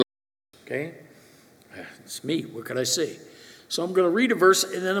Okay? It's me. What can I say? So I'm going to read a verse,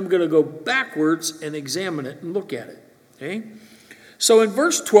 and then I'm going to go backwards and examine it and look at it. Okay? So in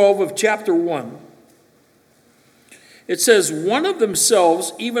verse 12 of chapter 1, it says, one of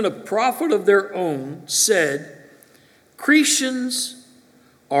themselves, even a prophet of their own, said, Cretians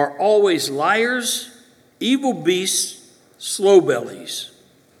are always liars, evil beasts, slow bellies.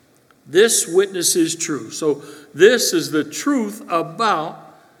 This witness is true. So this is the truth about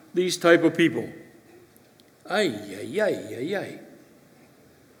these type of people. Ay, ay, ay, ay, ay.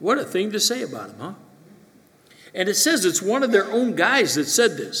 What a thing to say about them, huh? And it says it's one of their own guys that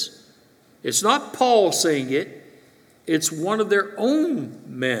said this. It's not Paul saying it. It's one of their own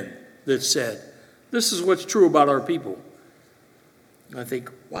men that said, this is what's true about our people. And I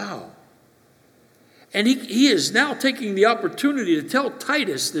think, wow. And he is now taking the opportunity to tell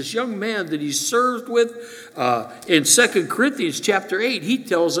Titus, this young man that he served with, in 2 Corinthians chapter 8, he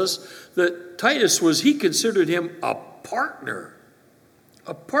tells us that Titus he considered him a partner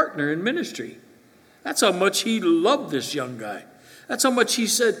in ministry. That's how much he loved this young guy. That's how much he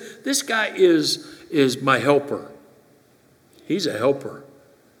said, this guy is my helper. He's a helper.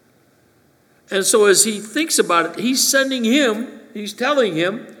 And so as he thinks about it, he's telling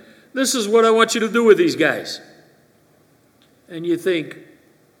him, this is what I want you to do with these guys. And you think,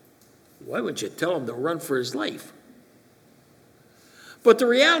 why wouldn't you tell him to run for his life? But the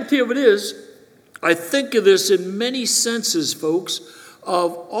reality of it is, I think of this in many senses, folks,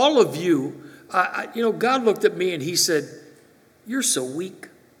 of all of you. God looked at me and he said, you're so weak,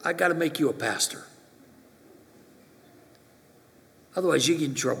 I got to make you a pastor. Otherwise, you get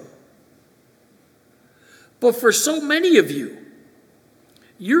in trouble. But for so many of you,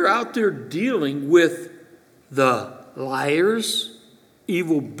 you're out there dealing with the liars,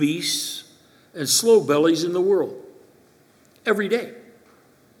 evil beasts, and slow bellies in the world every day.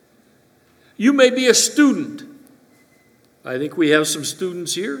 You may be a student. I think we have some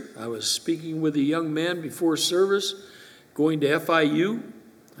students here. I was speaking with a young man before service going to FIU.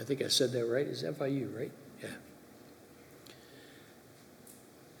 I think I said that right. It's FIU, right? Yeah.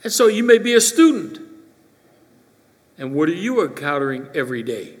 And so you may be a student. And what are you encountering every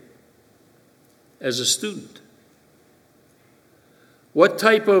day as a student? What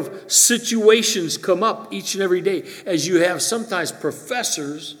type of situations come up each and every day as you have sometimes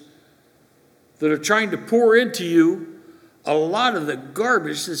professors that are trying to pour into you a lot of the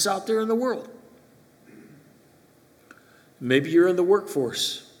garbage that's out there in the world? Maybe you're in the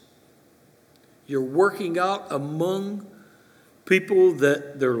workforce. You're working out among people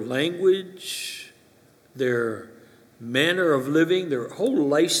that their language, their manner of living, their whole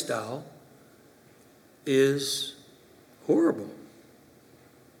lifestyle is horrible.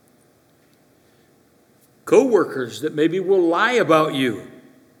 Co-workers that maybe will lie about you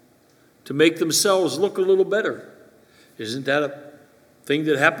to make themselves look a little better. Isn't that a thing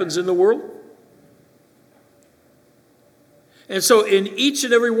that happens in the world? And so in each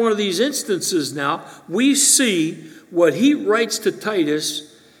and every one of these instances now, we see what he writes to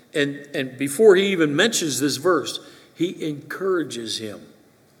Titus, and before he even mentions this verse, he encourages him.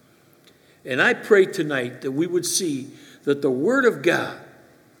 And I pray tonight that we would see that the Word of God,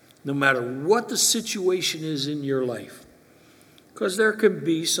 no matter what the situation is in your life, because there can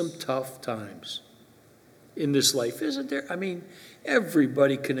be some tough times in this life, isn't there? I mean,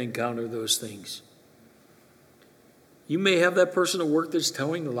 everybody can encounter those things. You may have that person at work that's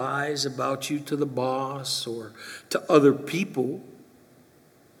telling lies about you to the boss or to other people.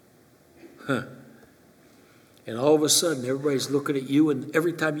 And all of a sudden, everybody's looking at you, and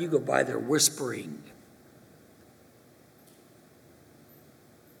every time you go by, they're whispering.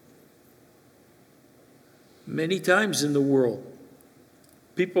 Many times in the world,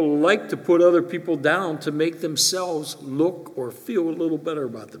 people like to put other people down to make themselves look or feel a little better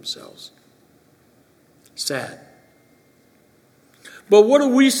about themselves. Sad. But what are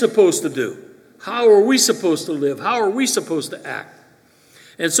we supposed to do? How are we supposed to live? How are we supposed to act?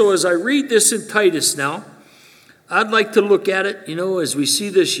 And so as I read this in Titus now, I'd like to look at it, as we see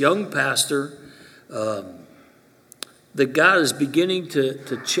this young pastor, that God is beginning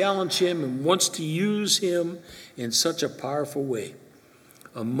to challenge him and wants to use him in such a powerful way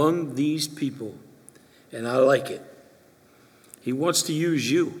among these people. And I like it. He wants to use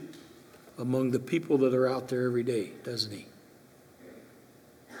you among the people that are out there every day, doesn't he?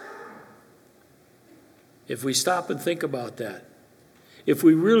 If we stop and think about that, if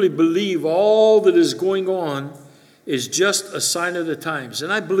we really believe all that is going on is just a sign of the times,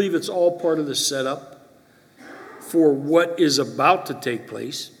 and I believe it's all part of the setup for what is about to take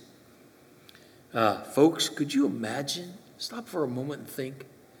place. Folks, could you imagine? Stop for a moment and think.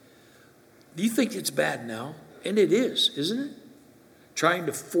 You think it's bad now, and it is, isn't it? Trying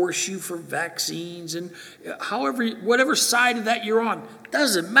to force you for vaccines and whatever side of that you're on,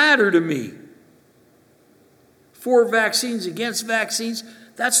 doesn't matter to me. For vaccines, against vaccines,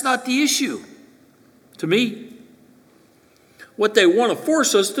 that's not the issue to me. What they want to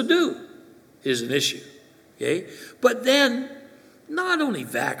force us to do is an issue, okay? But then, not only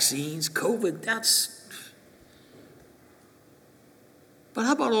vaccines, COVID, but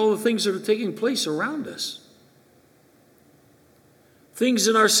how about all the things that are taking place around us? Things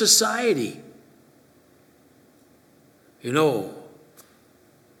in our society. You know,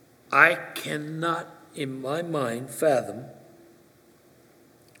 I cannot, in my mind, fathom,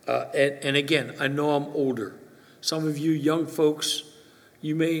 and again, I know I'm older. Some of you young folks,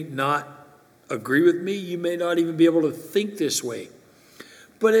 you may not agree with me. You may not even be able to think this way.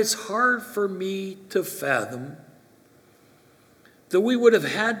 But it's hard for me to fathom that we would have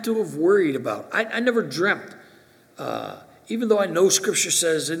had to have worried about. I never dreamt, even though I know Scripture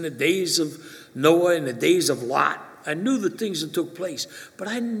says in the days of Noah and the days of Lot, I knew the things that took place. But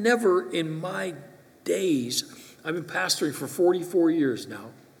I never in my days, I've been pastoring for 44 years now,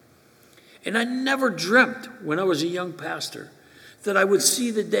 and I never dreamt when I was a young pastor that I would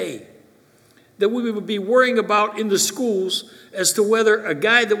see the day that we would be worrying about in the schools as to whether a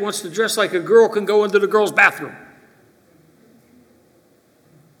guy that wants to dress like a girl can go into the girls' bathroom.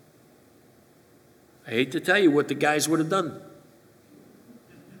 I hate to tell you what the guys would have done.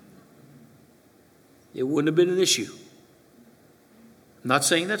 It wouldn't have been an issue. I'm not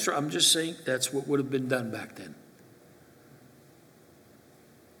saying that's right. I'm just saying that's what would have been done back then.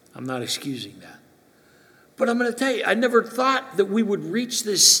 I'm not excusing that. But I'm going to tell you, I never thought that we would reach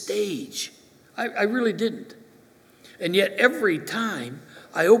this stage. I really didn't. And yet every time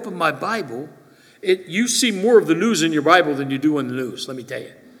I open my Bible, you see more of the news in your Bible than you do in the news, let me tell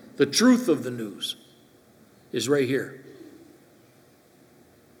you. The truth of the news is right here.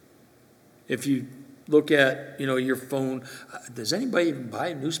 If you look at, your phone, does anybody even buy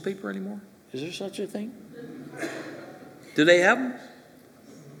a newspaper anymore? Is there such a thing? Do they have them?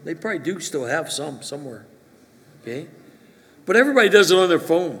 They probably do still have some somewhere. Okay? But everybody does it on their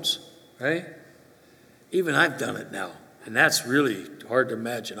phones, right? Even I've done it now, and that's really hard to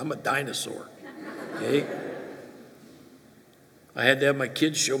imagine. I'm a dinosaur, okay? I had to have my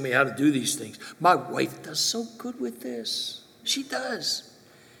kids show me how to do these things. My wife does so good with this. She does.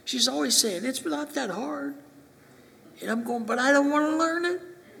 She's always saying, it's not that hard. And I'm going, but I don't want to learn it.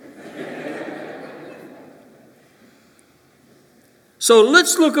 So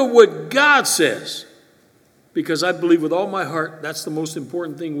let's look at what God says, because I believe with all my heart that's the most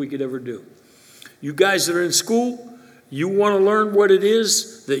important thing we could ever do. You guys that are in school, you want to learn what it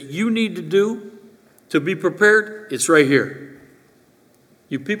is that you need to do to be prepared, it's right here.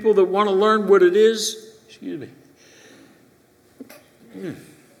 You people that want to learn what it is, excuse me.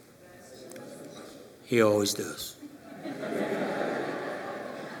 He always does.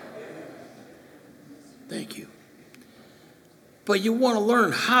 Thank you. But you want to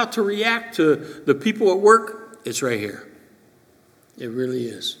learn how to react to the people at work, it's right here. It really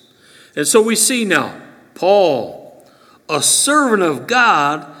is. And so we see now, Paul, a servant of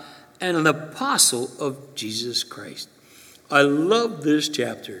God and an apostle of Jesus Christ. I love this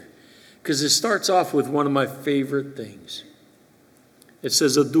chapter because it starts off with one of my favorite things. It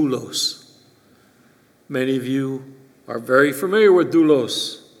says a doulos. Many of you are very familiar with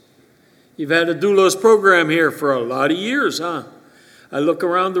doulos. You've had a doulos program here for a lot of years, huh? I look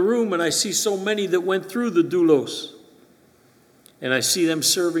around the room and I see so many that went through the doulos. And I see them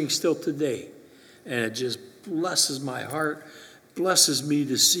serving still today. And it just blesses my heart, blesses me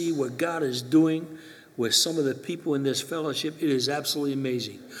to see what God is doing with some of the people in this fellowship. It is absolutely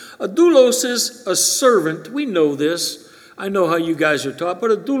amazing. A doulos is a servant. We know this. I know how you guys are taught. But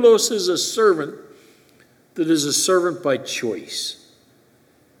a doulos is a servant that is a servant by choice.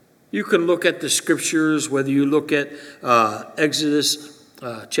 You can look at the scriptures, whether you look at Exodus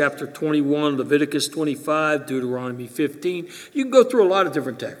chapter 21, Leviticus 25, Deuteronomy 15. You can go through a lot of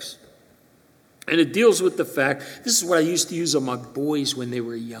different texts. And it deals with the fact, this is what I used to use on my boys when they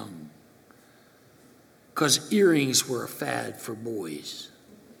were young. Because earrings were a fad for boys.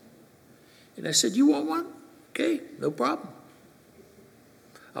 And I said, you want one? Okay, no problem.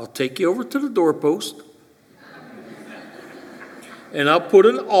 I'll take you over to the doorpost. And I'll put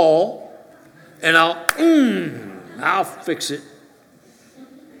it all. And I'll fix it.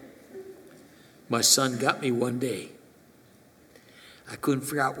 My son got me one day. I couldn't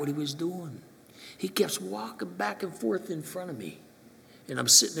figure out what he was doing. He kept walking back and forth in front of me. And I'm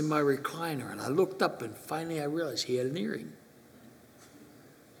sitting in my recliner, and I looked up, and finally I realized he had an earring.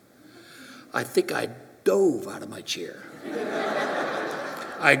 I think I dove out of my chair.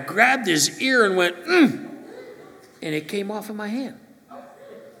 I grabbed his ear and went, and it came off of my hand.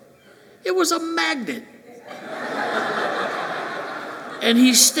 It was a magnet. And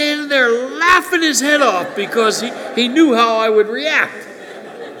he's standing there laughing his head off because he knew how I would react.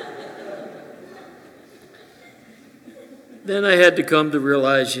 Then I had to come to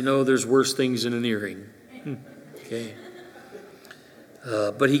realize, there's worse things than an earring. Okay.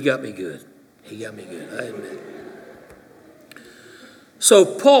 But he got me good. He got me good, I admit. So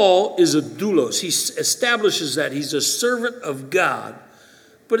Paul is a doulos. He establishes that he's a servant of God,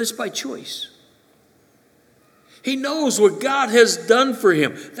 but it's by choice. He knows what God has done for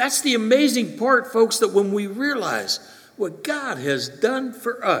him. That's the amazing part, folks, that when we realize what God has done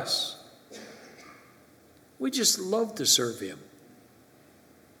for us, we just love to serve him.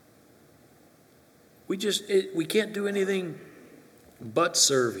 We can't do anything but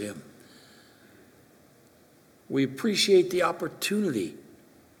serve him. We appreciate the opportunity.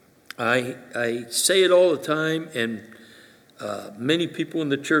 I say it all the time, and many people in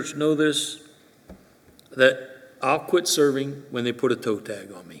the church know this, that I'll quit serving when they put a toe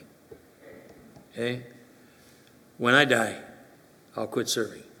tag on me. Okay? When I die, I'll quit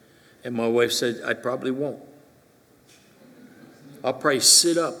serving. And my wife said, I probably won't. I'll probably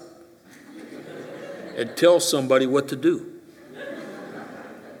sit up and tell somebody what to do.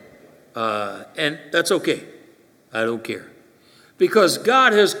 And that's okay. I don't care. Because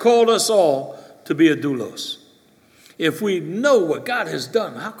God has called us all to be a doulos. If we know what God has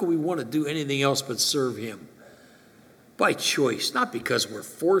done, how can we want to do anything else but serve him? By choice, not because we're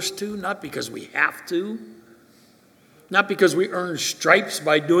forced to, not because we have to, not because we earn stripes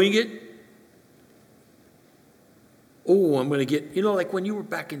by doing it. Oh, I'm going to get, like when you were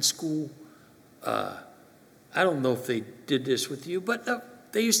back in school, I don't know if they did this with you, but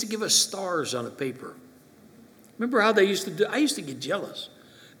they used to give us stars on a paper. Remember how they used to do? I used to get jealous.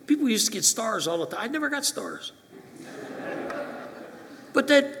 People used to get stars all the time. I never got stars. But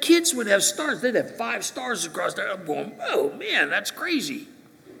that kids would have stars. They'd have 5 stars across there. I'm going, oh, man, that's crazy.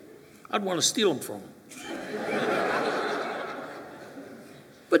 I'd want to steal them from them.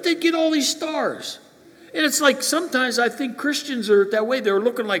 But they'd get all these stars. And it's like sometimes I think Christians are that way. They're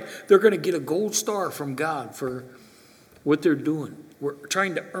looking like they're going to get a gold star from God for what they're doing. We're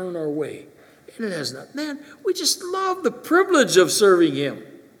trying to earn our way. And it has not. Man, we just love the privilege of serving him.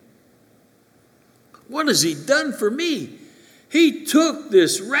 What has he done for me? He took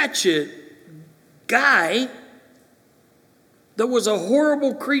this wretched guy that was a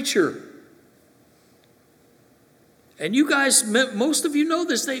horrible creature. And you guys, most of you know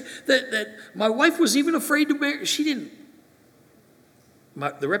this, that my wife was even afraid to marry. She didn't.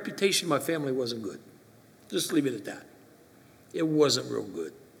 The reputation of my family wasn't good. Just leave it at that. It wasn't real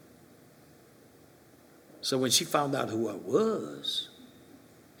good. So when she found out who I was,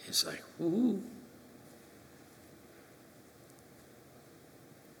 it's like, ooh.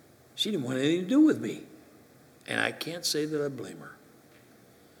 She didn't want anything to do with me. And I can't say that I blame her.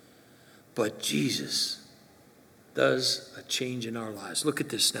 But Jesus does a change in our lives. Look at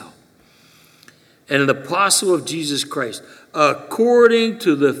this now. And an apostle of Jesus Christ, according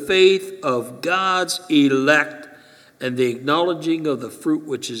to the faith of God's elect and the acknowledging of the fruit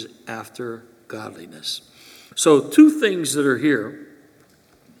which is after godliness. So 2 things that are here.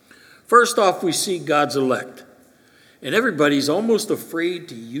 First off, we see God's elect. And everybody's almost afraid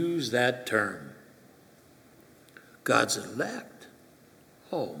to use that term. God's elect.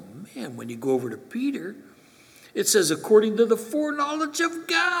 Oh, man, when you go over to Peter, it says, according to the foreknowledge of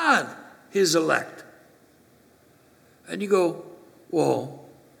God, his elect. And you go, well,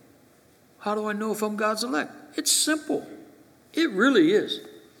 how do I know if I'm God's elect? It's simple. It really is.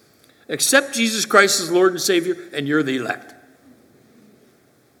 Accept Jesus Christ as Lord and Savior, and you're the elect.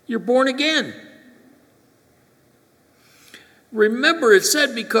 You're born again. Remember, it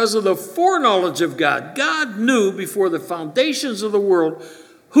said because of the foreknowledge of God, God knew before the foundations of the world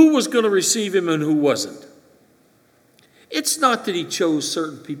who was going to receive him and who wasn't. It's not that he chose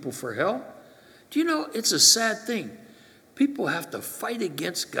certain people for hell. Do you know, it's a sad thing. People have to fight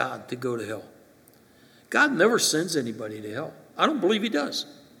against God to go to hell. God never sends anybody to hell. I don't believe he does.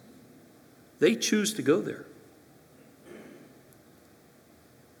 They choose to go there.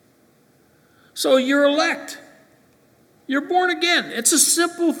 So you're elect. You're born again. It's a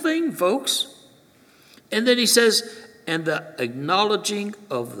simple thing, folks. And then he says, and the acknowledging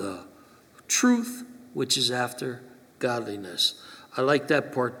of the truth which is after godliness. I like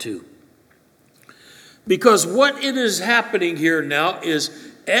that part too. Because what it is happening here now is,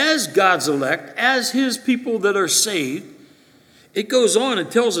 as God's elect, as his people that are saved, It goes on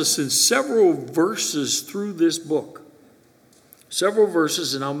and tells us in several verses through this book. Several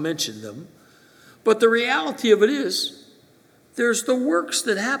verses, and I'll mention them. But the reality of it is, there's the works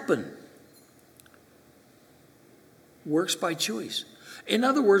that happen. Works by choice. In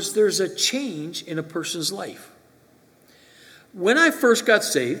other words, there's a change in a person's life. When I first got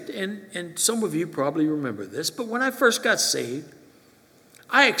saved, and some of you probably remember this, but when I first got saved,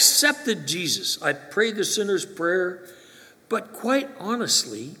 I accepted Jesus. I prayed the sinner's prayer, but quite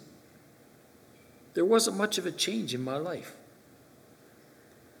honestly, there wasn't much of a change in my life.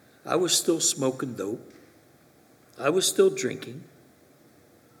 I was still smoking dope. I was still drinking.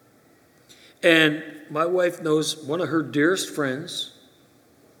 And my wife knows one of her dearest friends,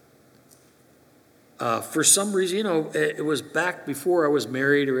 for some reason, it was back before I was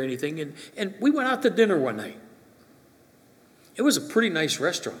married or anything, and we went out to dinner one night. It was a pretty nice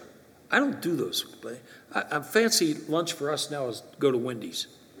restaurant. I don't do those. But a fancy lunch for us now is go to Wendy's.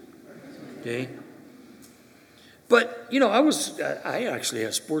 Okay? But, I actually had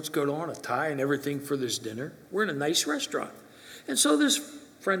a sports coat on, a tie and everything for this dinner. We're in a nice restaurant. And so this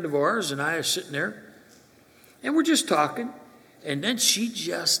friend of ours and I are sitting there, and we're just talking, and then she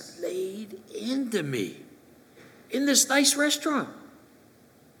just laid into me in this nice restaurant.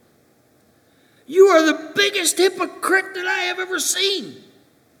 You are the biggest hypocrite that I have ever seen.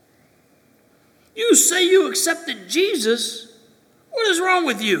 You say you accepted Jesus. What is wrong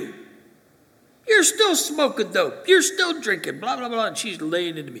with you? You're still smoking dope. You're still drinking, blah, blah, blah. And she's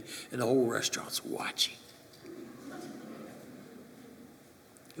laying into me. And the whole restaurant's watching.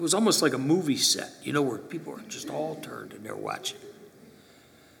 It was almost like a movie set, where people are just all turned and they're watching.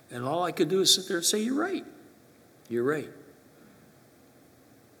 And all I could do is sit there and say, you're right. You're right.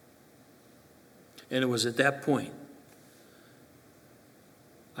 And it was at that point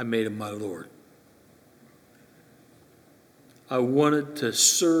I made him my Lord. I wanted to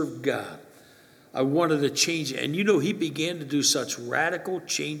serve God. I wanted to change it. And he began to do such radical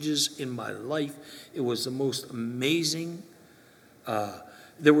changes in my life. It was the most amazing.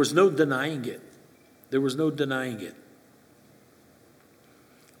 There was no denying it. There was no denying it.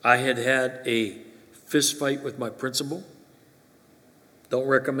 I had a fist fight with my principal. Don't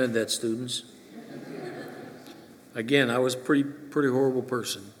recommend that, students. Again, I was a pretty horrible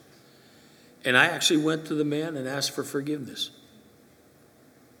person. And I actually went to the man and asked for forgiveness.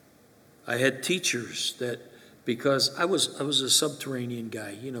 I had teachers that, because I was a subterranean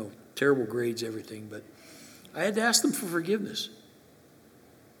guy, terrible grades, everything, but I had to ask them for forgiveness.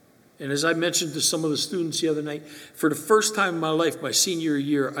 And as I mentioned to some of the students the other night, for the first time in my life, my senior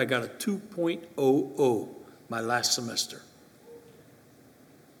year, I got a 2.00 my last semester.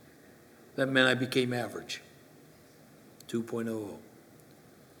 That meant I became average. 2.00.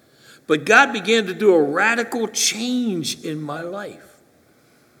 But God began to do a radical change in my life.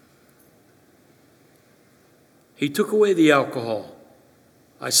 He took away the alcohol.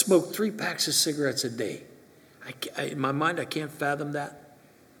 I smoked 3 packs of cigarettes a day. In my mind, I can't fathom that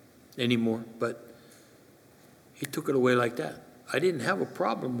anymore, but he took it away like that. I didn't have a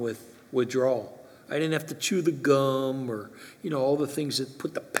problem with withdrawal. I didn't have to chew the gum or, all the things that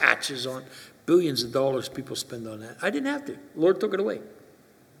put the patches on. Billions of dollars people spend on that. I didn't have to. The Lord took it away.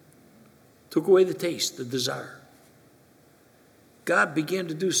 Took away the taste, the desire. God began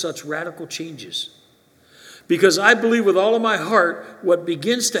to do such radical changes. Because I believe with all of my heart, what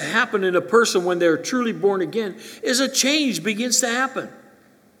begins to happen in a person when they're truly born again is a change begins to happen.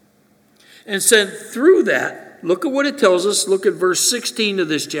 And so through that, look at what it tells us. Look at verse 16 of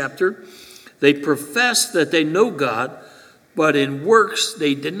this chapter. They profess that they know God, but in works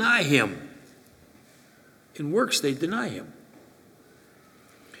they deny him. In works they deny him.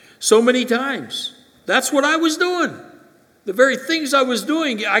 So many times. That's what I was doing. The very things I was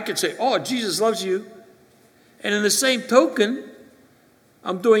doing, I could say, oh, Jesus loves you. And in the same token,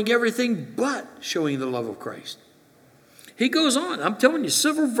 I'm doing everything but showing the love of Christ. He goes on. I'm telling you,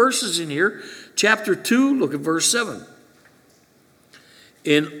 several verses in here. Chapter 2, look at verse 7.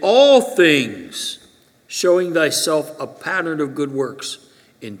 In all things, showing thyself a pattern of good works.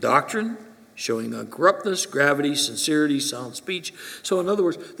 In doctrine, showing uncorruptness, gravity, sincerity, sound speech. So in other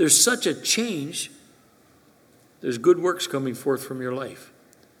words, there's such a change. There's good works coming forth from your life.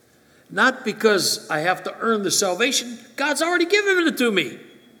 Not because I have to earn the salvation. God's already given it to me.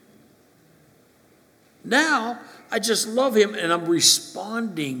 Now, I just love him and I'm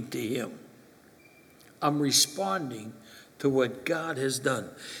responding to him. I'm responding to what God has done.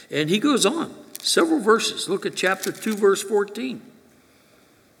 And he goes on, several verses. Look at chapter 2, verse 14.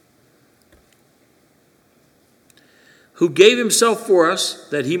 who gave himself for us,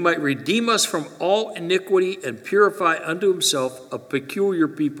 that he might redeem us from all iniquity and purify unto himself a peculiar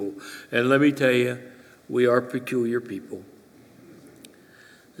people. And let me tell you, we are peculiar people.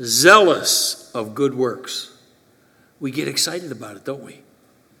 Zealous of good works. We get excited about it, don't we?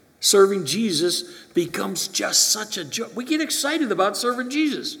 Serving Jesus becomes just such a joy. We get excited about serving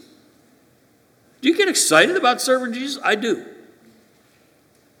Jesus. Do you get excited about serving Jesus? I do.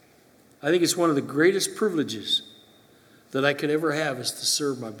 I think it's one of the greatest privileges that I could ever have is to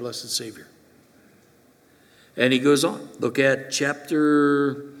serve my blessed Savior. And he goes on. Look at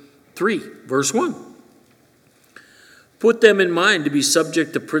chapter 3, verse 1. Put them in mind to be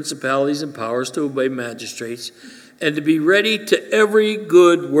subject to principalities and powers, to obey magistrates, and to be ready to every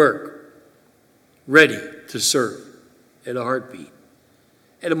good work. Ready to serve at a heartbeat,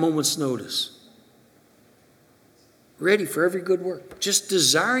 at a moment's notice. Ready for every good work. Just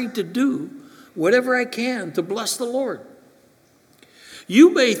desiring to do whatever I can to bless the Lord.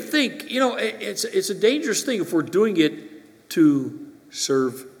 You may think, it's a dangerous thing if we're doing it to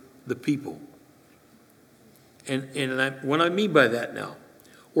serve the people. And what I mean by that now,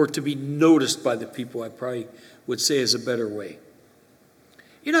 or to be noticed by the people, I probably would say is a better way.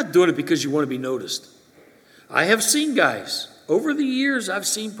 You're not doing it because you want to be noticed. I have seen guys, over the years, I've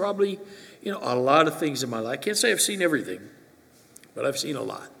seen probably, a lot of things in my life. I can't say I've seen everything, but I've seen a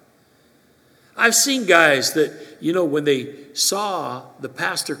lot. I've seen guys that, when they saw the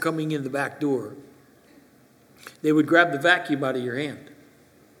pastor coming in the back door, they would grab the vacuum out of your hand.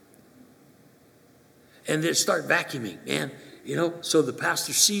 And they'd start vacuuming, man, so the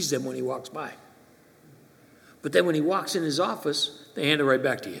pastor sees them when he walks by. But then when he walks in his office, they hand it right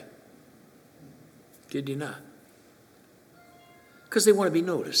back to you. Kid you not. Because they want to be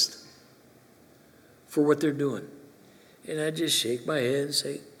noticed for what they're doing. And I just shake my head and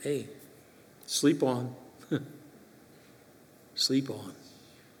say, hey, sleep on. Sleep on.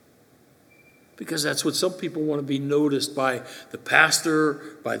 Because that's what some people want to be noticed by the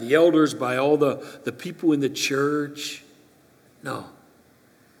pastor, by the elders, by all the people in the church. No.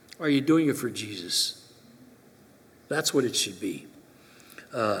 Are you doing it for Jesus? That's what it should be.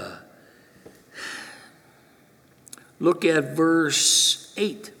 Look at verse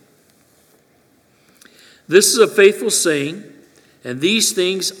 8. This is a faithful saying, and these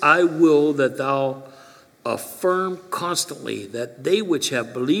things I will that thou affirm constantly, that they which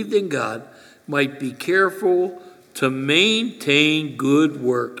have believed in God might be careful to maintain good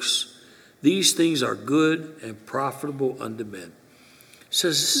works. These things are good and profitable unto men. It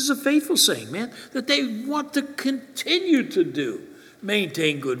says this is a faithful saying, man, that they want to continue to do,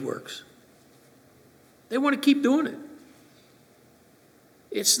 maintain good works. They want to keep doing it.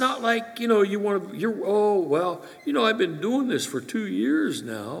 It's not like, I've been doing this for 2 years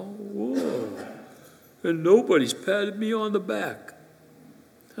now. Whoa. And nobody's patted me on the back.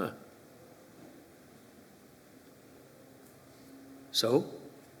 Huh. So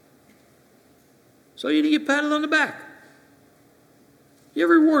you didn't get patted on the back. Your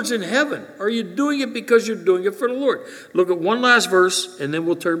reward's in heaven. Are you doing it because you're doing it for the Lord? Look at one last verse, and then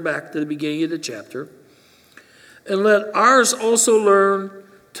we'll turn back to the beginning of the chapter. And let ours also learn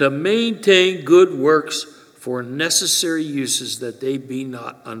to maintain good works for necessary uses, that they be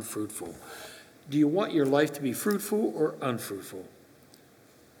not unfruitful. Do you want your life to be fruitful or unfruitful?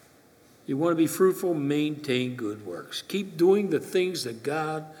 You want to be fruitful, maintain good works. Keep doing the things that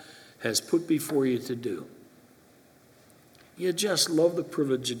God has put before you to do. You just love the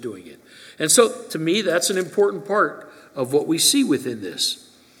privilege of doing it. And so, to me, that's an important part of what we see within this.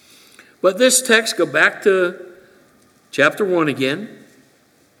 But this text, go back to chapter 1 again,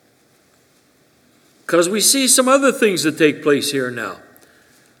 because we see some other things that take place here now.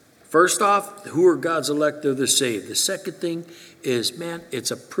 First off, who are God's elect of the saved? The second thing is, man,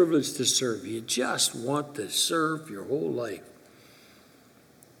 it's a privilege to serve. You just want to serve your whole life.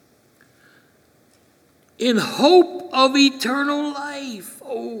 In hope of eternal life.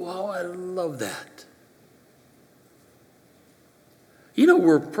 Oh, how I love that.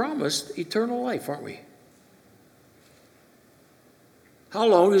 We're promised eternal life, aren't we? How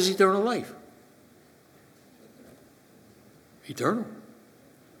long is eternal life? Eternal.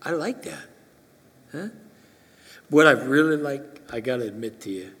 I like that. Huh? What I really like, I got to admit to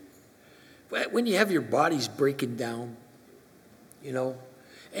you, when you have your bodies breaking down,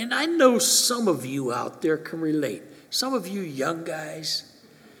 and I know some of you out there can relate. Some of you young guys,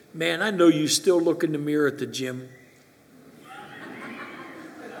 man, I know you still look in the mirror at the gym.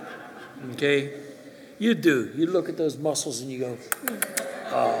 Okay? You do. You look at those muscles and you go,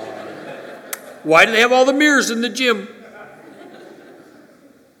 oh. Why do they have all the mirrors in the gym?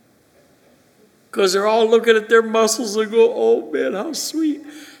 Because they're all looking at their muscles and go, oh man, how sweet.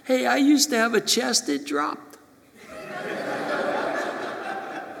 Hey, I used to have a chest that dropped.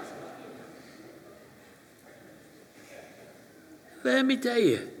 Let me tell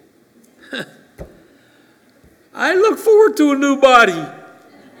you, I look forward to a new body.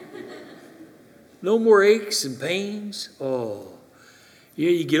 No more aches and pains. Oh,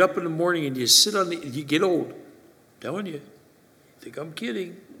 you get up in the morning and you sit on you get old. I'm telling you, think I'm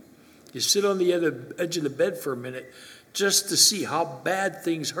kidding. You sit on the edge of the bed for a minute just to see how bad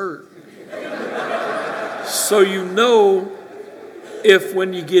things hurt. So you know if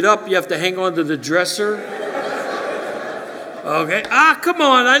when you get up you have to hang on to the dresser. Okay. Come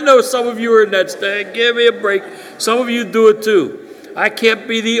on. I know some of you are in that state. Give me a break. Some of you do it too. I can't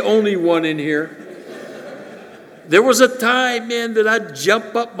be the only one in here. There was a time, man, that I'd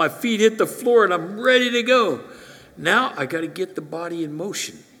jump up, my feet hit the floor, and I'm ready to go. Now I got to get the body in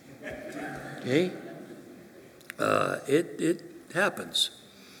motion. Okay? It happens.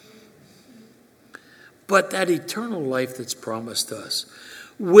 But that eternal life that's promised us,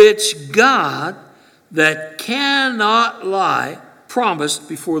 which God that cannot lie promised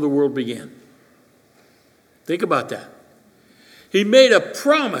before the world began. Think about that. He made a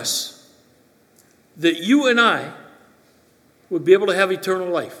promise that you and I would be able to have eternal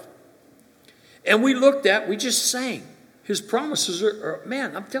life. And we just sang. His promises are,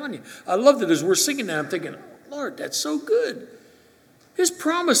 man, I'm telling you, I loved it as we're singing that. I'm thinking, Lord, that's so good. His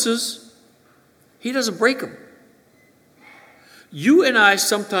promises, he doesn't break them. You and I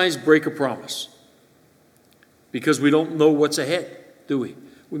sometimes break a promise because we don't know what's ahead, do we?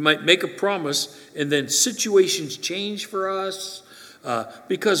 We might make a promise and then situations change for us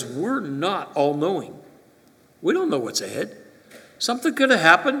because we're not all-knowing. We don't know what's ahead. Something could have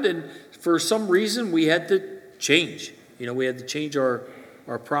happened and for some reason we had to change. We had to change our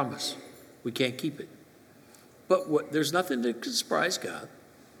promise. We can't keep it. But there's nothing that can surprise God.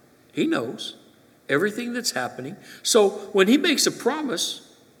 He knows everything that's happening. So when he makes a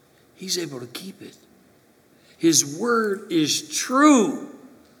promise, he's able to keep it. His word is true.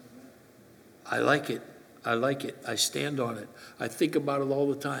 I like it. I stand on it. I think about it all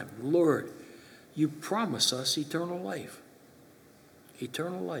the time. Lord, you promise us eternal life.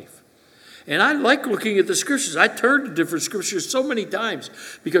 Eternal life. And I like looking at the scriptures. I turn to different scriptures so many times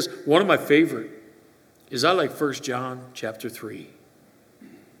because one of my favorite is I like 1 John chapter 3.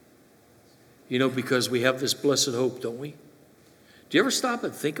 Because we have this blessed hope, don't we? Do you ever stop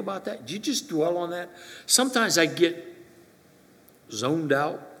and think about that? Do you just dwell on that? Sometimes I get zoned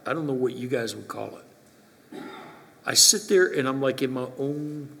out. I don't know what you guys would call it. I sit there and I'm like in my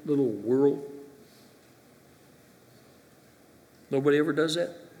own little world. Nobody ever does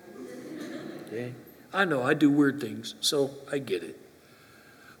that? Okay. I know, I do weird things, so I get it.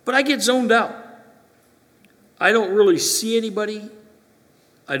 But I get zoned out. I don't really see anybody.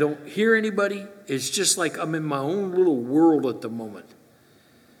 I don't hear anybody. It's just like I'm in my own little world at the moment.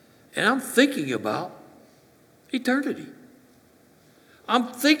 And I'm thinking about eternity. I'm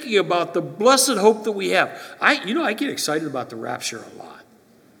thinking about the blessed hope that we have. I get excited about the rapture a lot.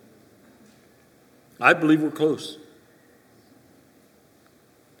 I believe we're close.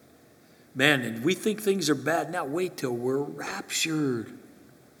 Man, and we think things are bad now. Wait till we're raptured.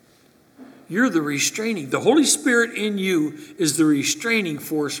 You're the restraining. The Holy Spirit in you is the restraining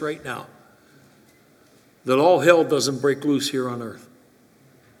force right now. That all hell doesn't break loose here on earth.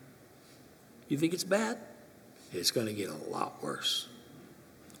 You think it's bad? It's going to get a lot worse.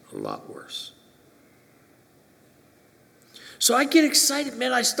 A lot worse. So I get excited,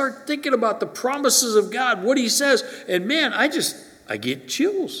 man. I start thinking about the promises of God, what he says. And man, I get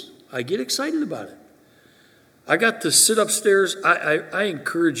chills. I get excited about it. I got to sit upstairs. I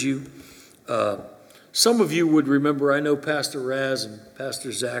encourage you. Some of you would remember, I know Pastor Raz and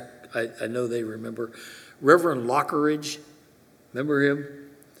Pastor Zach, I know they remember. Reverend Lockeridge, remember him?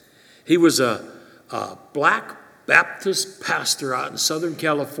 He was a black Baptist pastor out in Southern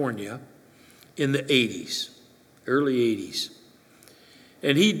California in the 80s, early 80s.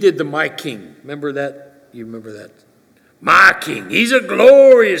 And he did the My King. Remember that? You remember that? My King. He's a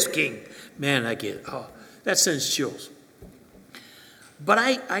glorious King. Man, that sends chills. But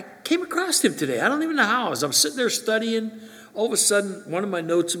I came across him today. I don't even know how. As I'm sitting there studying, all of a sudden, one of my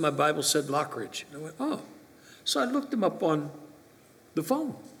notes in my Bible said Lockridge. And I went, oh. So I looked him up on the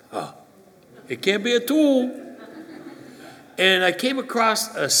phone. Oh, it can't be a tool. And I came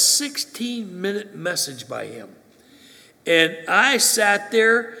across a 16-minute message by him. And I sat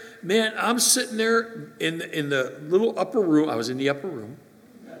there. Man, I'm sitting there in the little upper room. I was in the upper room.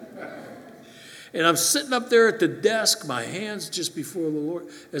 And I'm sitting up there at the desk, my hands just before the Lord,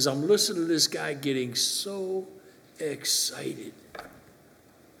 as I'm listening to this guy getting so excited.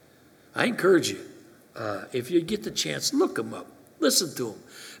 I encourage you, if you get the chance, look him up. Listen to him.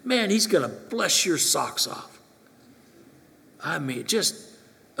 Man, he's going to bless your socks off. I mean, just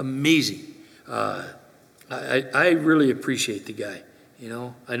amazing. I really appreciate the guy. You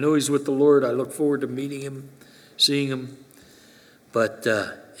know, I know he's with the Lord. I look forward to meeting him, seeing him. But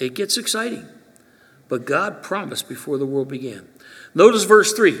it gets exciting. But God promised before the world began. Notice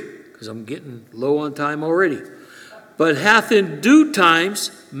verse 3, because I'm getting low on time already. But hath in due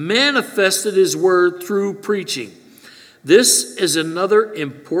times manifested his word through preaching. This is another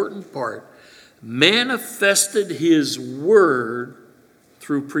important part. Manifested his word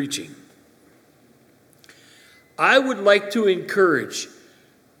through preaching. I would like to encourage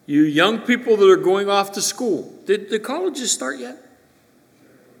you young people that are going off to school. Did the colleges start yet?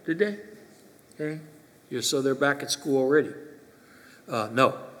 Did they? Okay. So they're back at school already.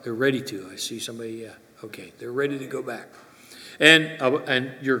 No, they're ready to. I see somebody, yeah. Okay, they're ready to go back.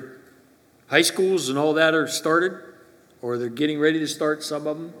 And your high schools and all that are started, or they're getting ready to start, some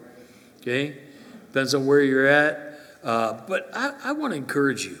of them. Okay, depends on where you're at. But I want to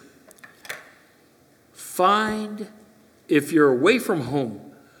encourage you. If you're away from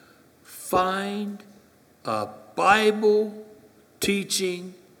home, find a Bible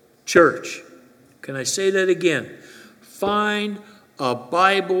teaching church. Can I say that again? Find a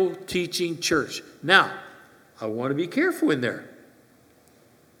Bible teaching church. Now, I want to be careful in there.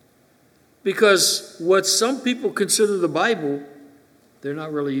 Because what some people consider the Bible, they're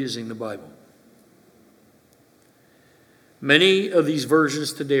not really using the Bible. Many of these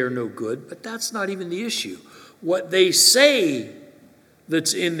versions today are no good, but that's not even the issue. What they say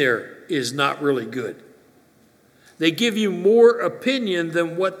that's in there is not really good. They give you more opinion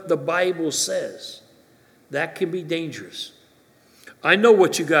than what the Bible says. That can be dangerous. I know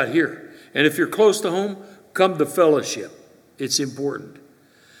what you got here. And if you're close to home, come to fellowship. It's important.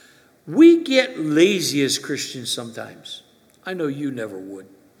 We get lazy as Christians sometimes. I know you never would.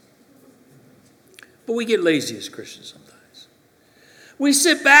 But we get lazy as Christians sometimes. We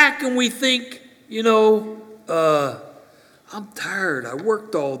sit back and we think, I'm tired. I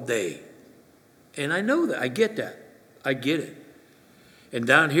worked all day. And I know that. I get that. I get it. And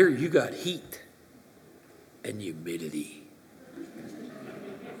down here, you got heat and humidity.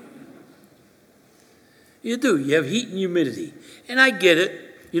 You do. You have heat and humidity. And I get it.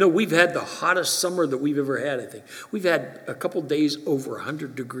 We've had the hottest summer that we've ever had, I think. We've had a couple days over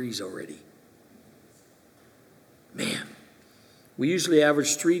 100 degrees already. Man, we usually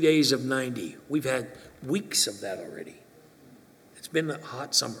average 3 days of 90. We've had weeks of that already. It's been a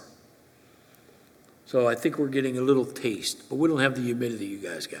hot summer. So I think we're getting a little taste, but we don't have the humidity you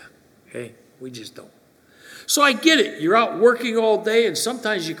guys got, okay? We just don't. So I get it. You're out working all day, and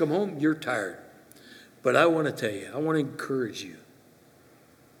sometimes you come home, you're tired. But I want to tell you, I want to encourage you.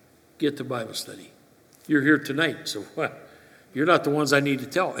 Get to Bible study. You're here tonight, so what? You're not the ones I need to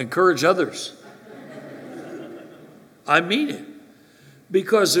tell. Encourage others. I mean it.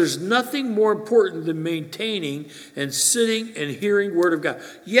 Because there's nothing more important than maintaining and sitting and hearing Word of God.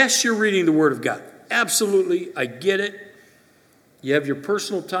 Yes, you're reading the Word of God. Absolutely, I get it. You have your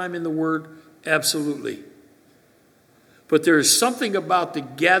personal time in the Word. Absolutely. But there is something about the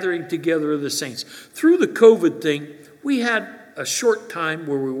gathering together of the saints. Through the COVID thing, we had a short time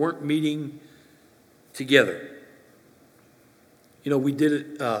where we weren't meeting together. We did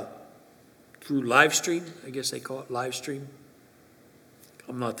it through live stream. I guess they call it live stream.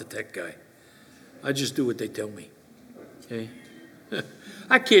 I'm not the tech guy. I just do what they tell me. Okay?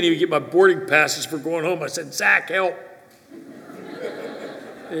 I can't even get my boarding passes for going home. I said, Zach, help.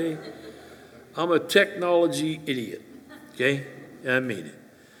 Okay? I'm a technology idiot. Okay? I mean it.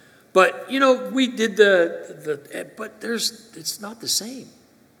 But, we did but it's not the same.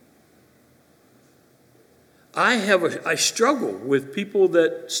 I struggle with people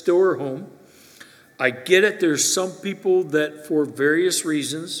that still are home. I get it. There's some people that for various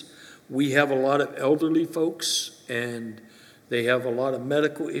reasons, we have a lot of elderly folks and they have a lot of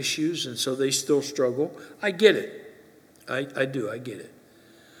medical issues and so they still struggle. I get it. I do. I get it.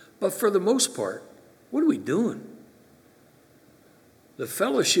 But for the most part, what are we doing? The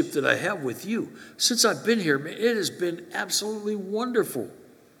fellowship that I have with you, since I've been here, man, it has been absolutely wonderful.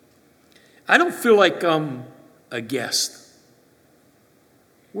 I don't feel like I'm a guest.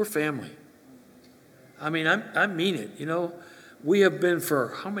 We're family. I mean, I mean it, We have been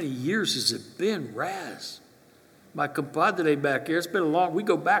for, how many years has it been? Raz. My compadre back here, we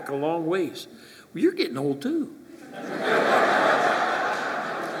go back a long ways. Well, you're getting old too.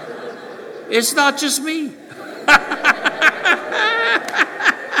 It's not just me.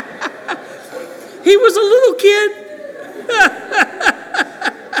 He was a little kid.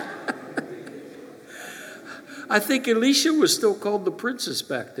 I think Elisha was still called the princess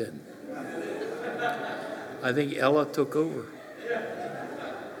back then. I think Ella took over.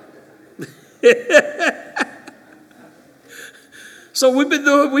 So we've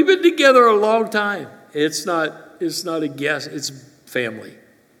been together a long time. It's not a guess, it's family.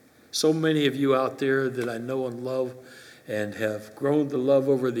 So many of you out there that I know and love and have grown to love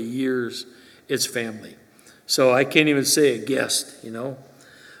over the years, it's family. So I can't even say a guest, you know.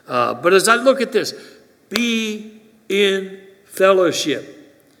 But as I look at this, be in fellowship.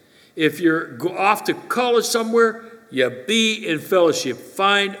 If you're off to college somewhere, you be in fellowship.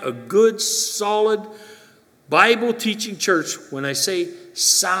 Find a good, solid, Bible-teaching church. When I say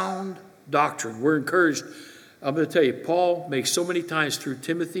sound doctrine, we're encouraged. I'm going to tell you, Paul makes so many times through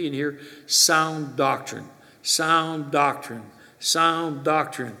Timothy and here, sound doctrine, sound doctrine, sound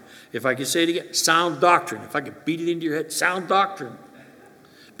doctrine. If I can say it again, sound doctrine. If I could beat it into your head, sound doctrine.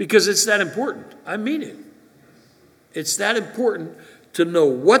 Because it's that important. I mean it. It's that important to know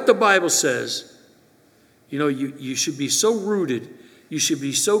what the Bible says. You know, you should be so rooted. You should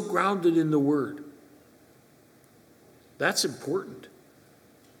be so grounded in the Word. That's important.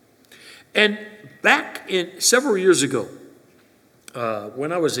 And back in several years ago,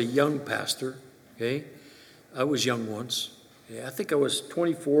 when I was a young pastor, okay, I was young once. Yeah, I think I was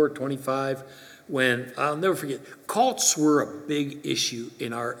 24, 25, when, I'll never forget, cults were a big issue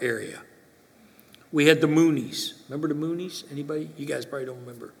in our area. We had the Moonies. Remember the Moonies? Anybody? You guys probably don't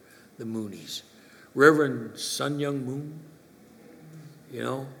remember the Moonies. Reverend Sun Young Moon, you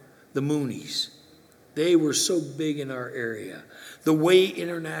know, the Moonies. They were so big in our area. The Way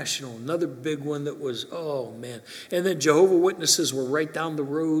International, another big one that was, oh man. And then Jehovah's Witnesses were right down the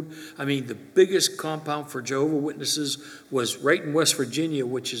road. I mean, the biggest compound for Jehovah's Witnesses was right in West Virginia,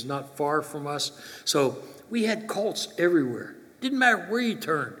 which is not far from us. So we had cults everywhere. Didn't matter where you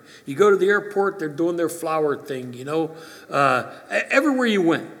turned. You go to the airport, they're doing their flower thing, you know, everywhere you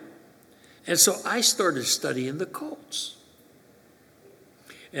went. And so I started studying the cults.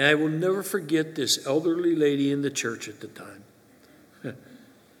 And I will never forget this elderly lady in the church at the time.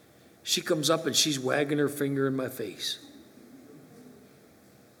 She comes up and she's wagging her finger in my face.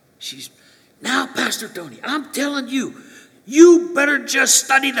 Now, Pastor Tony, I'm telling you, you better just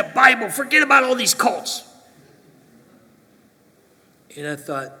study the Bible. Forget about all these cults. And I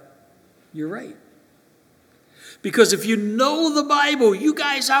thought, you're right. Because if you know the Bible, you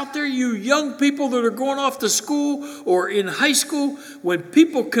guys out there, you young people that are going off to school or in high school, when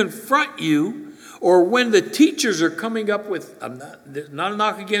people confront you, or when the teachers are coming up with, not a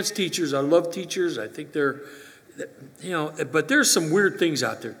knock against teachers. I love teachers. I think they're, you know, but there's some weird things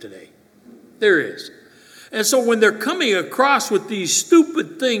out there today. There is. And so when they're coming across with these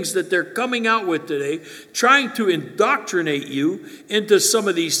stupid things that they're coming out with today, trying to indoctrinate you into some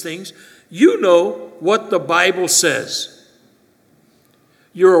of these things, you know what the Bible says.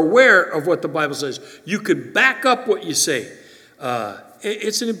 You're aware of what the Bible says. You can back up what you say.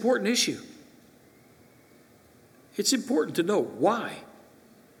 It's an important issue. It's important to know why.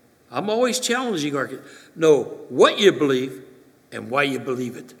 I'm always challenging our kids. Know what you believe and why you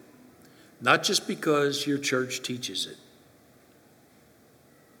believe it. Not just because your church teaches it.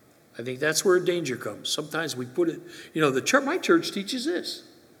 I think that's where danger comes. Sometimes we put it, you know, my church teaches this.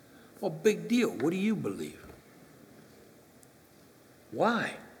 Well, big deal. What do you believe?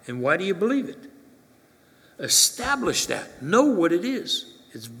 Why? And why do you believe it? Establish that. Know what it is.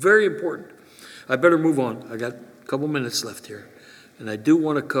 It's very important. I better move on. I got a couple minutes left here. And I do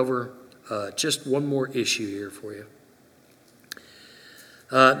want to cover just one more issue here for you.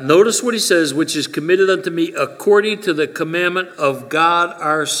 Notice what he says, which is committed unto me according to the commandment of God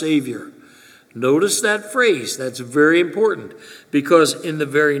our Savior. Notice that phrase. That's very important, because in the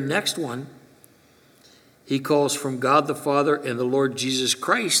very next one, he calls from God the Father and the Lord Jesus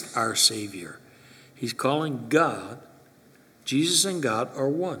Christ our Savior. He's calling God, Jesus and God are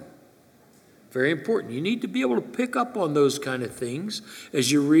one. Very important. You need to be able to pick up on those kind of things as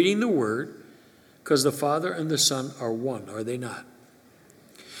you're reading the Word, because the Father and the Son are one, are they not?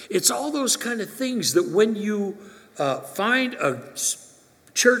 It's all those kind of things that when you find a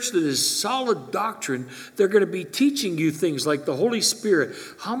church that is solid doctrine, they're going to be teaching you things like the Holy Spirit.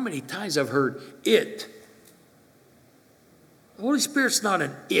 How many times I've heard it? The Holy Spirit's not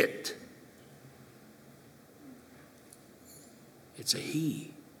an it. It's a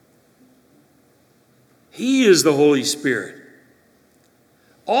he. He is the Holy Spirit.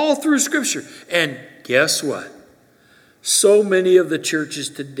 All through Scripture. And guess what? So many of the churches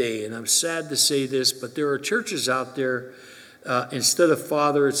today, and I'm sad to say this, but there are churches out there, instead of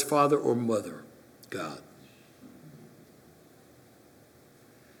Father, it's Father or Mother, God.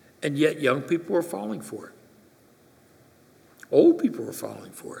 And yet young people are falling for it. Old people are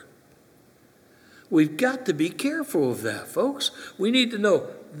falling for it. We've got to be careful of that, folks. We need to know,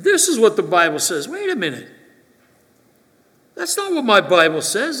 this is what the Bible says. Wait a minute. That's not what my Bible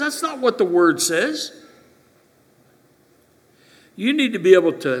says. That's not what the Word says. You need to be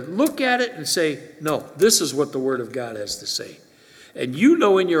able to look at it and say, no, this is what the Word of God has to say. And you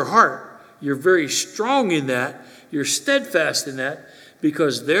know in your heart, you're very strong in that, you're steadfast in that,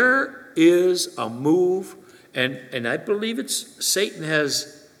 because there is a move, and I believe Satan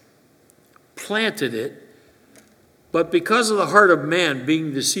has planted it, but because of the heart of man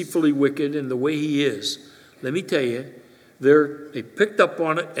being deceitfully wicked and the way he is, let me tell you, they picked up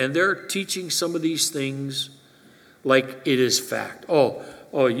on it, and they're teaching some of these things like it is fact. Oh,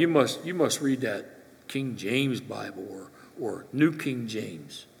 you must read that King James Bible or New King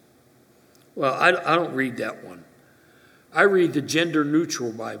James. Well, I don't read that one. I read the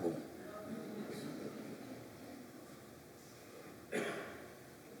gender-neutral Bible.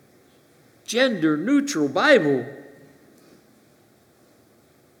 Gender-neutral Bible?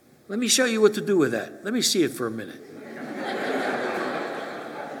 Let me show you what to do with that. Let me see it for a minute.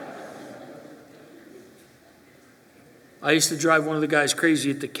 I used to drive one of the guys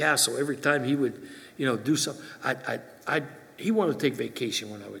crazy at the castle. Every time he would, do something, he wanted to take vacation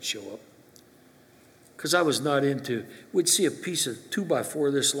when I would show up. Because I was not into, we'd see a piece of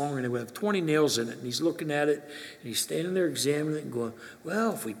 2x4 this long, and it would have 20 nails in it, and he's looking at it, and he's standing there examining it and going,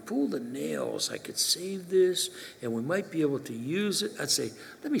 well, if we pull the nails, I could save this, and we might be able to use it. I'd say,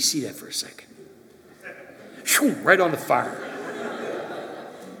 let me see that for a second. Right on the fire.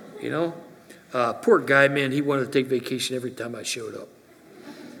 Poor guy, man, he wanted to take vacation every time I showed up.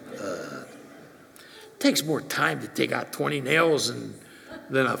 Takes more time to take out 20 nails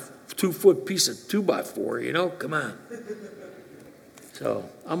than a 2-foot piece of 2x4, come on. So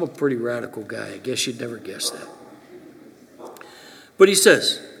I'm a pretty radical guy. I guess you'd never guess that. But he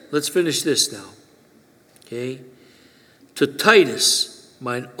says, let's finish this now. Okay? To Titus,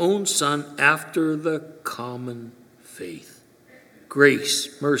 mine own son, after the common faith.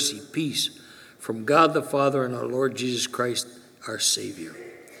 Grace, mercy, peace from God the Father and our Lord Jesus Christ, our Savior.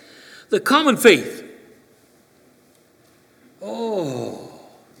 The common faith.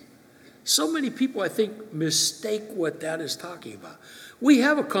 So many people, I think, mistake what that is talking about. We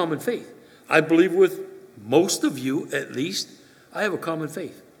have a common faith. I believe with most of you, at least, I have a common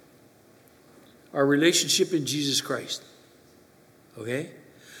faith. Our relationship in Jesus Christ. Okay?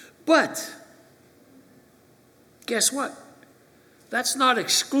 But, guess what? That's not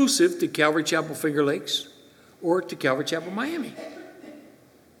exclusive to Calvary Chapel Fingerlakes or to Calvary Chapel Miami.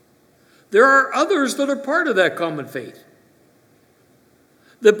 There are others that are part of that common faith,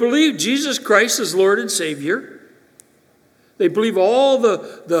 that believe Jesus Christ is Lord and Savior. They believe all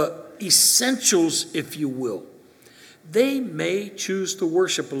the essentials, if you will. They may choose to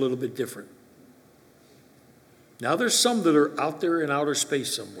worship a little bit different. Now, there's some that are out there in outer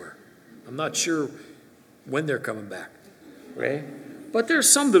space somewhere. I'm not sure when they're coming back. Okay? But there's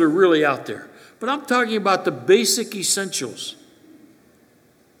some that are really out there. But I'm talking about the basic essentials.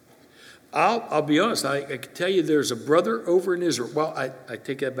 I'll be honest, I can tell you there's a brother over in Israel. Well, I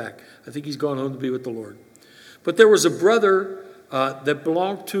take that back. I think he's gone home to be with the Lord. But there was a brother that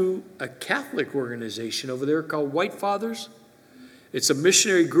belonged to a Catholic organization over there called White Fathers. It's a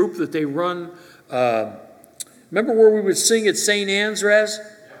missionary group that they run. Remember where we would sing at St. Anne's, Raz?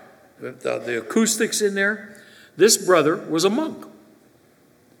 The acoustics in there. This brother was a monk.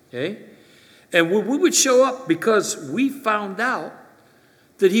 Okay? And we would show up because we found out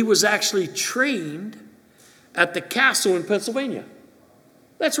that he was actually trained at the castle in Pennsylvania.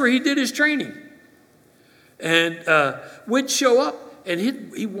 That's where he did his training. And we'd show up, and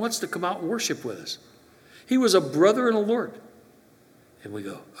he wants to come out and worship with us. He was a brother in the Lord. And we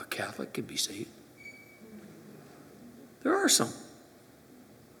go, a Catholic can be saved? There are some.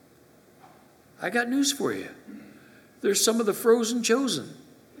 I got news for you. There's some of the frozen chosen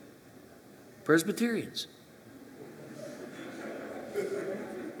Presbyterians.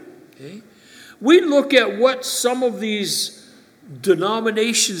 Okay? We look at what some of these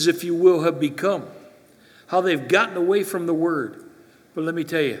denominations, if you will, have become, how they've gotten away from the Word. But let me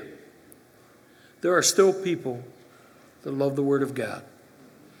tell you, there are still people that love the Word of God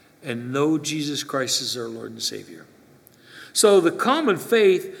and know Jesus Christ as their Lord and Savior. So the common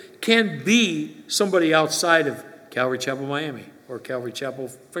faith can be somebody outside of Calvary Chapel Miami or Calvary Chapel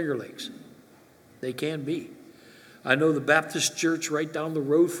Fingerlakes. They can be. I know the Baptist church right down the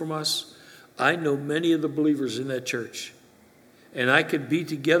road from us. I know many of the believers in that church. And I could be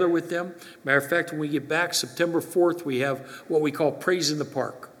together with them. Matter of fact, when we get back, September 4th, we have what we call Praise in the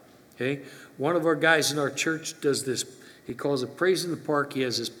Park. Okay? One of our guys in our church does this. He calls it Praise in the Park. He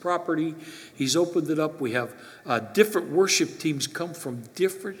has his property. He's opened it up. We have different worship teams come from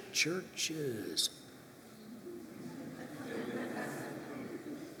different churches.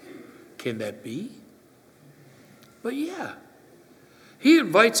 Can that be? But yeah. He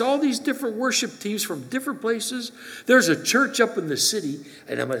invites all these different worship teams from different places. There's a church up in the city,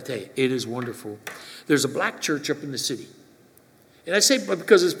 and I'm going to tell you, it is wonderful. There's a black church up in the city. And I say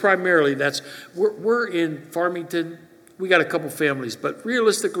because it's primarily, we're in Farmington. We got a couple families, but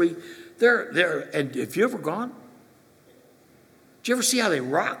realistically, they're, and have you ever gone? Did you ever see how they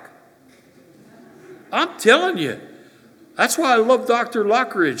rock? I'm telling you. That's why I love Dr.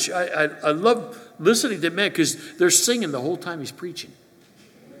 Lockridge. I love listening to men because they're singing the whole time he's preaching.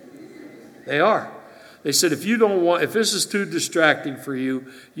 They are. They said, if this is too distracting for you,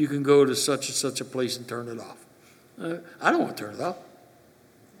 you can go to such and such a place and turn it off. I don't want to turn it off.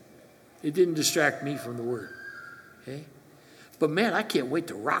 It didn't distract me from the word. Okay? But man, I can't wait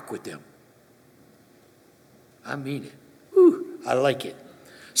to rock with them. I mean it. Whew, I like it.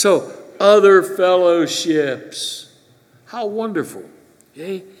 So, other fellowships. How wonderful.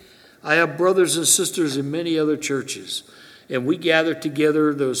 Okay? I have brothers and sisters in many other churches. And we gather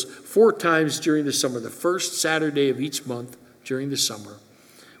together those 4 times during the summer. The first Saturday of each month during the summer,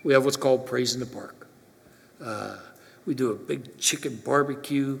 we have what's called Praise in the Park. We do a big chicken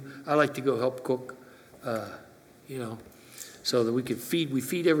barbecue. I like to go help cook, so that we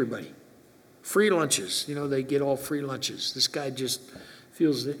feed everybody. Free lunches. They get all free lunches. This guy just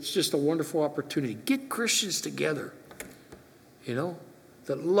feels it's just a wonderful opportunity. Get Christians together, people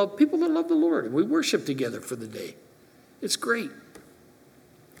that love the Lord. And we worship together for the day. It's great.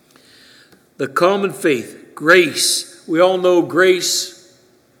 The common faith, grace. We all know grace.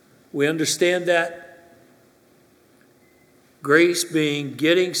 We understand that. Grace being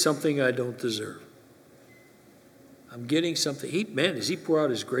getting something I don't deserve. I'm getting something. Does he pour out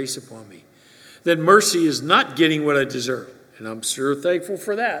his grace upon me? Then mercy is not getting what I deserve. And I'm sure thankful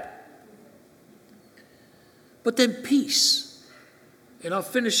for that. But then peace. And I'll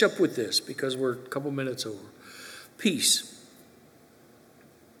finish up with this because we're a couple minutes over. Peace.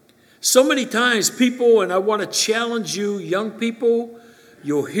 So many times people, and I want to challenge you, young people,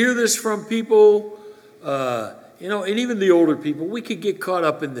 you'll hear this from people, and even the older people, we could get caught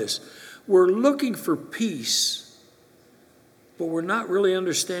up in this. We're looking for peace, but we're not really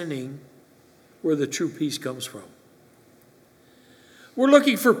understanding where the true peace comes from. We're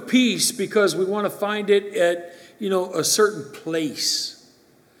looking for peace because we want to find it at, a certain place.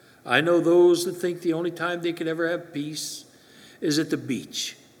 I know those that think the only time they could ever have peace is at the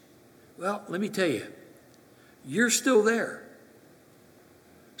beach. Well, let me tell you, you're still there.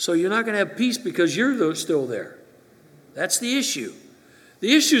 So you're not going to have peace because you're still there. That's the issue.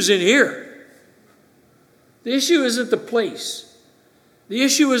 The issue's in here. The issue isn't the place. The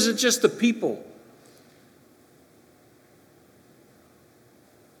issue isn't just the people.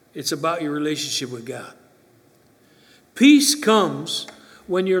 It's about your relationship with God. Peace comes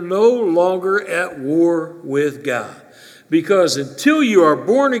when you're no longer at war with God. Because until you are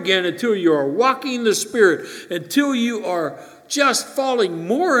born again, until you are walking in the Spirit, until you are just falling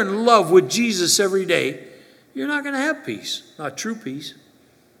more in love with Jesus every day, you're not going to have peace, not true peace.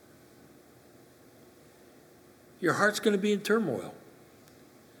 Your heart's going to be in turmoil.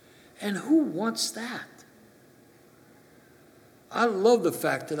 And who wants that? I love the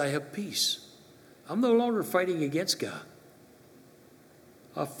fact that I have peace. I'm no longer fighting against God.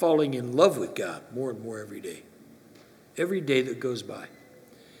 I'm falling in love with God more and more every day. Every day that goes by.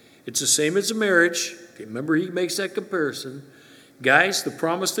 It's the same as a marriage. Remember, he makes that comparison. Guys, the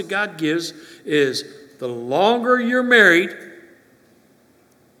promise that God gives is the longer you're married,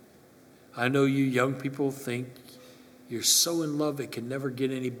 I know you young people think you're so in love it can never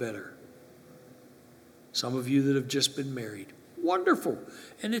get any better. Some of you that have just been married, wonderful.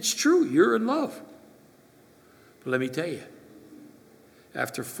 And it's true, you're in love. But let me tell you,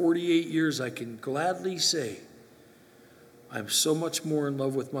 after 48 years, I can gladly say I'm so much more in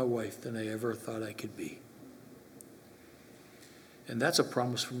love with my wife than I ever thought I could be. And that's a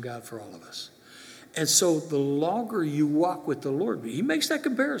promise from God for all of us. And so the longer you walk with the Lord, he makes that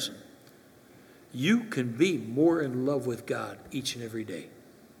comparison. You can be more in love with God each and every day.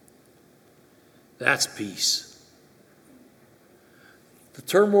 That's peace. The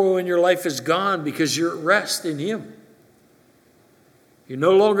turmoil in your life is gone because you're at rest in him. You're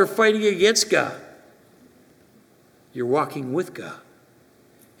no longer fighting against God. You're walking with God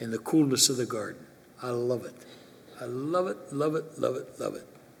in the coolness of the garden. I love it. I love it, love it, love it, love it.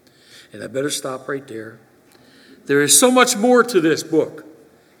 And I better stop right there. There is so much more to this book.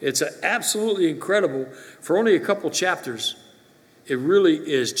 It's absolutely incredible. For only a couple chapters, it really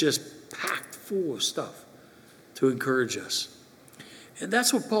is just packed full of stuff to encourage us. And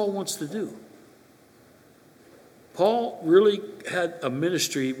that's what Paul wants to do. Paul really had a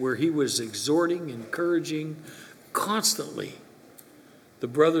ministry where he was exhorting, encouraging constantly the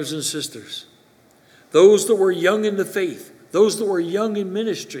brothers and sisters, those that were young in the faith, those that were young in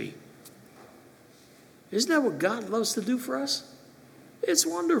ministry. Isn't that what God loves to do for us? It's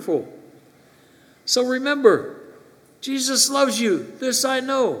wonderful. So remember, Jesus loves you. This I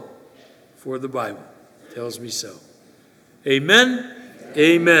know, for the Bible tells me so. Amen?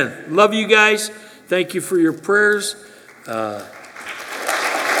 Amen. Love you guys. Thank you for your prayers.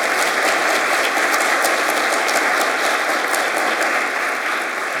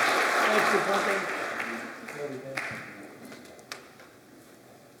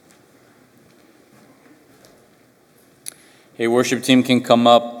 Hey, worship team can come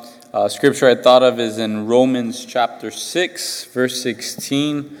up. Scripture I thought of is in Romans chapter 6, verse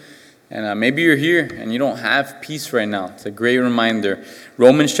 16. And maybe you're here and you don't have peace right now. It's a great reminder.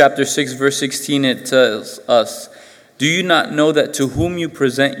 Romans chapter 6, verse 16, it tells us, "Do you not know that to whom you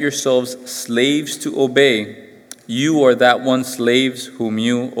present yourselves slaves to obey, you are that one slaves whom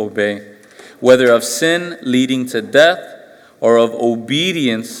you obey, whether of sin leading to death or of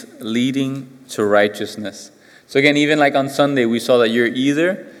obedience leading to righteousness." So again, even like on Sunday, we saw that you're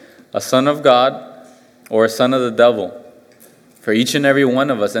either a son of God or a son of the devil for each and every one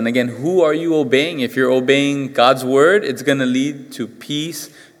of us. And again, who are you obeying? If you're obeying God's word, it's going to lead to peace,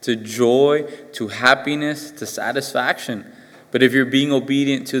 to joy, to happiness, to satisfaction. But if you're being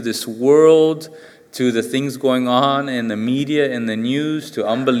obedient to this world, to the things going on in the media, in the news, to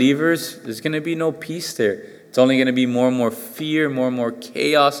unbelievers, there's going to be no peace there. It's only going to be more and more fear, more and more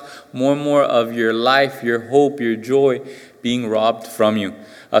chaos, more and more of your life, your hope, your joy being robbed from you.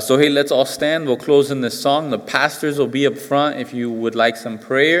 So hey, let's all stand. We'll close in this song. The pastors will be up front if you would like some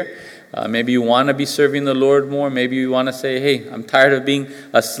prayer. Maybe you want to be serving the Lord more. Maybe you want to say, hey, I'm tired of being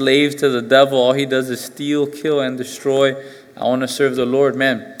a slave to the devil. All he does is steal, kill, and destroy. I want to serve the Lord.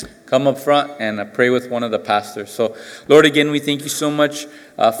 Man, come up front and pray with one of the pastors. So, Lord, again, we thank you so much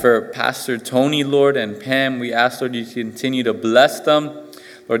for Pastor Tony, Lord, and Pam. We ask, Lord, you continue to bless them.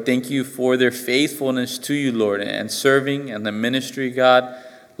 Lord, thank you for their faithfulness to you, Lord, and serving and the ministry, God.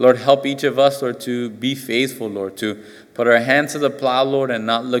 Lord, help each of us, Lord, to be faithful, Lord, to put our hands to the plow, Lord, and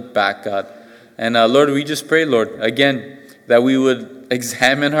not look back, God. And Lord, we just pray, Lord, again, that we would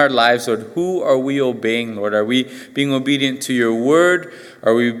examine our lives, Lord. Who are we obeying, Lord? Are we being obedient to your word?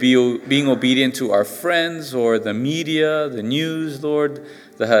 Are we being obedient to our friends or the media, the news, Lord,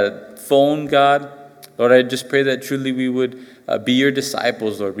 the phone, God? Lord, I just pray that truly we would be your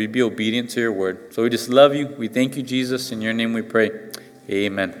disciples, Lord. We'd be obedient to your word. So we just love you. We thank you, Jesus. In your name we pray.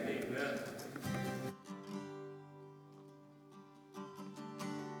 Amen.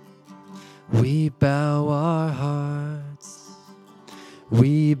 We bow our hearts,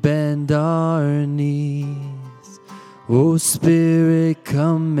 we bend our knees. Oh Spirit,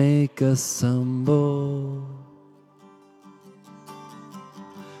 come make us humble.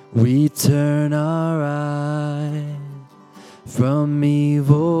 We turn our eyes from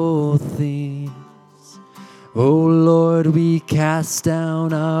evil things. Oh Lord, we cast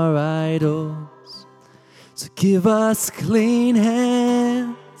down our idols. So give us clean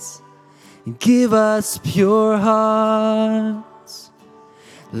hands and give us pure hearts.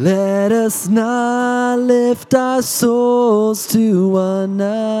 Let us not lift our souls to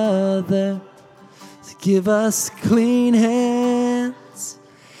another. So give us clean hands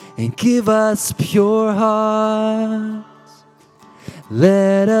and give us pure hearts.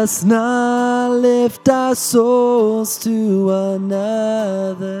 Let us not lift our souls to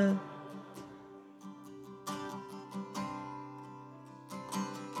another.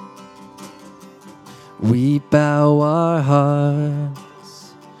 We bow our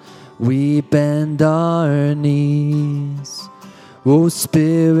hearts, we bend our knees. Oh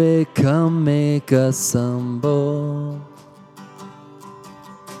Spirit, come make us humble.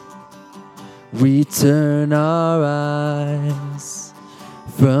 We turn our eyes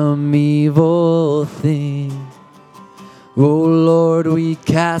from evil things. Oh Lord, we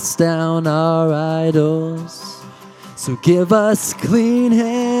cast down our idols. So give us clean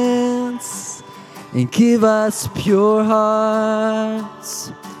hands and give us pure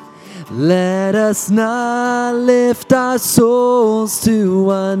hearts. Let us not lift our souls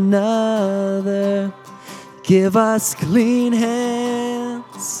to another. Give us clean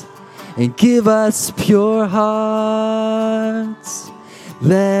hands and give us pure hearts.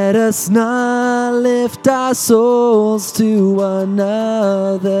 Let us not lift our souls to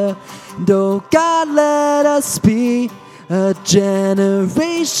another. And oh God, let us be a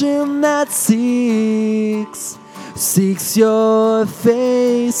generation that seeks your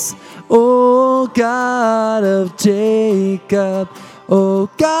face, O God of Jacob. Oh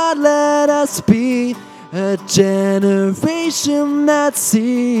God, let us be a generation that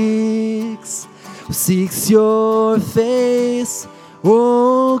seeks your face,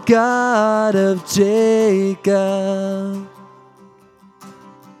 O God of Jacob.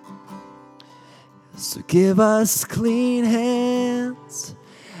 So give us clean hands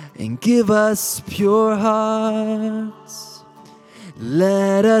and give us pure hearts.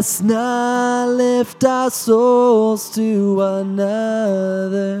 Let us not lift our souls to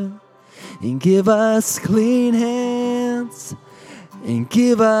another. And give us clean hands and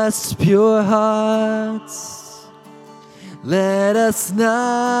give us pure hearts. Let us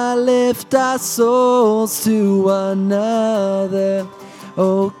not lift our souls to another.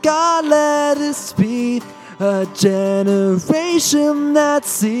 Oh God, let us be a generation that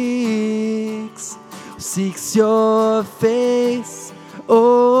seeks your face,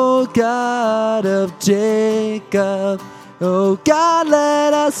 O God of Jacob. Oh God,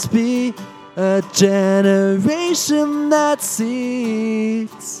 let us be a generation that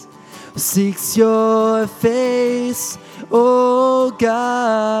seeks your face, O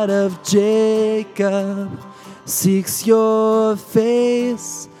God of Jacob. Seeks your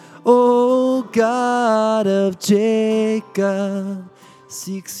face, O God of Jacob.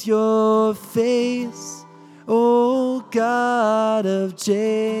 Seeks your face, O God of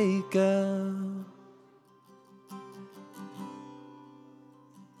Jacob.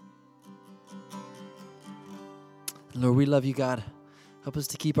 Lord, we love you, God. Help us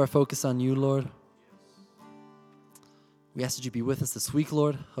to keep our focus on you, Lord. We ask that you be with us this week,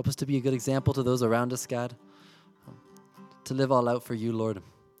 Lord. Help us to be a good example to those around us, God. To live all out for you, Lord.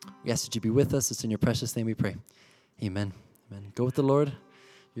 We ask that you be with us. It's in your precious name we pray. Amen. Amen. Go with the Lord.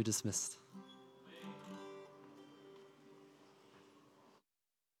 You're dismissed.